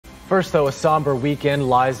First, though, a somber weekend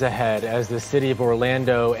lies ahead as the city of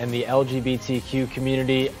Orlando and the LGBTQ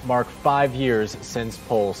community mark 5 years since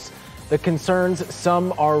Pulse. The concerns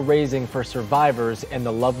some are raising for survivors and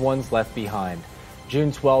the loved ones left behind.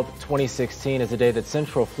 June 12, 2016 is a day that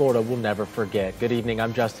Central Florida will never forget. Good evening,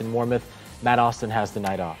 I'm Justin Wormuth. Matt Austin has the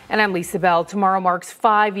night off. And I'm Lisa Bell. Tomorrow marks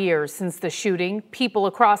 5 years since the shooting. People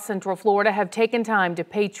across Central Florida have taken time to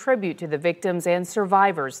pay tribute to the victims and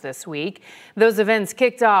survivors this week. Those events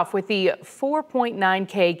kicked off with the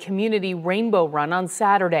 4.9K Community Rainbow Run on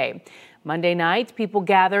Saturday. Monday night, people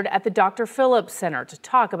gathered at the Dr. Phillips Center to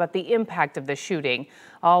talk about the impact of the shooting,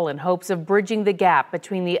 all in hopes of bridging the gap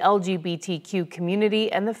between the LGBTQ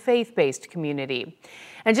community and the faith-based community.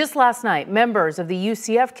 And just last night, members of the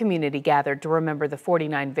UCF community gathered to remember the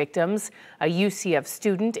 49 victims. A UCF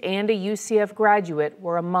student and a UCF graduate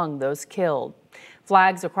were among those killed.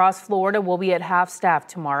 Flags across Florida will be at half-staff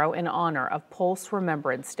tomorrow in honor of Pulse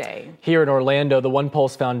Remembrance Day. Here in Orlando, the One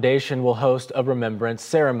Pulse Foundation will host a remembrance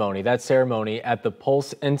ceremony. That ceremony at the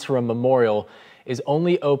Pulse Interim Memorial is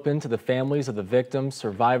only open to the families of the victims,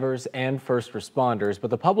 survivors, and first responders, but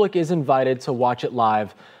the public is invited to watch it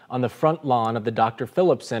live on the front lawn of the Dr.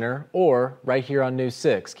 Phillips Center or right here on News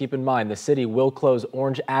 6. Keep in mind, the city will close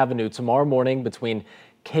Orange Avenue tomorrow morning between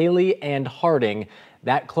Cayley and Harding.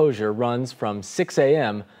 That closure runs from 6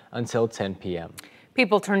 a.m. until 10 p.m.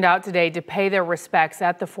 People turned out today to pay their respects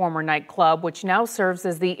at the former nightclub, which now serves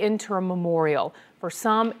as the interim memorial. For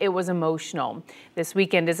some, it was emotional. This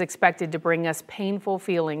weekend is expected to bring us painful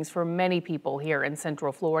feelings for many people here in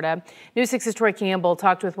Central Florida. News 6's Troy Campbell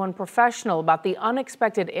talked with one professional about the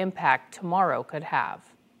unexpected impact tomorrow could have.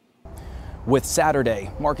 With Saturday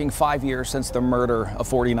marking 5 years since the murder of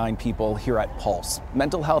 49 people here at Pulse,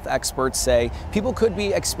 mental health experts say people could be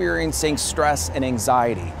experiencing stress and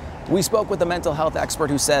anxiety. We spoke with a mental health expert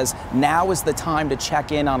who says now is the time to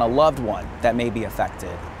check in on a loved one that may be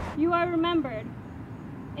affected. You are remembered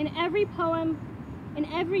in every poem, in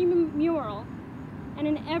every mural, and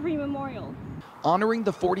in every memorial. Honoring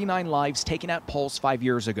the 49 lives taken at Pulse 5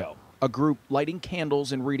 years ago, a group lighting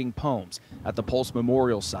candles and reading poems at the Pulse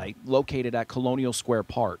Memorial site located at Colonial Square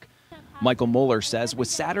Park. Michael Mueller says with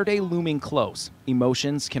Saturday looming close,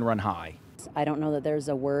 emotions can run high. I don't know that there's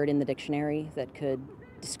a word in the dictionary that could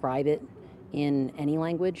describe it in any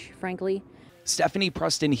language, frankly. Stephanie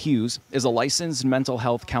Preston Hughes is a licensed mental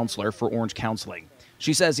health counselor for Orange Counseling.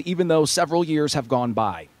 She says even though several years have gone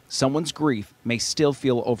by, someone's grief may still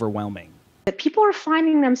feel overwhelming. That people are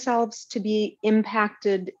finding themselves to be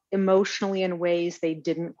impacted emotionally in ways they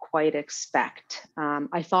didn't quite expect.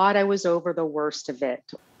 I thought I was over the worst of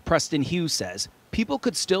it. Preston Hughes says people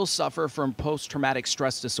could still suffer from post-traumatic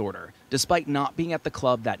stress disorder despite not being at the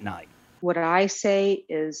club that night. What I say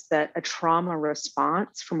is that a trauma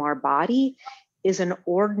response from our body is an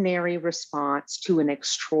ordinary response to an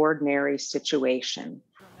extraordinary situation.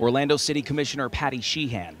 Orlando City Commissioner Patty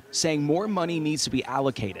Sheehan saying more money needs to be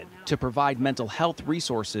allocated to provide mental health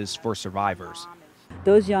resources for survivors.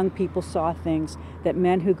 Those young people saw things that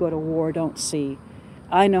men who go to war don't see.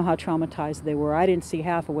 I know how traumatized they were. I didn't see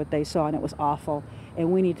half of what they saw, and it was awful.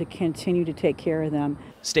 And we need to continue to take care of them.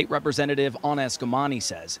 State Representative Anna Escamani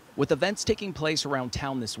says, with events taking place around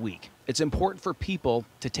town this week, it's important for people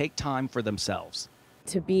to take time for themselves.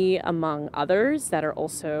 To be among others that are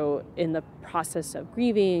also in the process of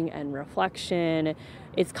grieving and reflection,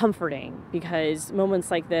 it's comforting because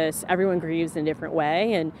moments like this, everyone grieves in a different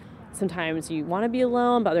way. And sometimes you want to be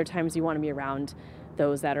alone, but other times you want to be around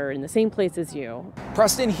those that are in the same place as you.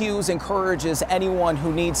 Preston Hughes encourages anyone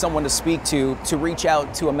who needs someone to speak to reach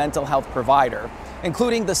out to a mental health provider,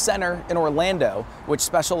 including the Center in Orlando, which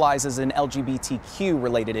specializes in LGBTQ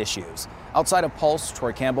related issues. Outside of Pulse,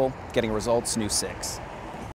 Troy Campbell, Getting Results, News 6.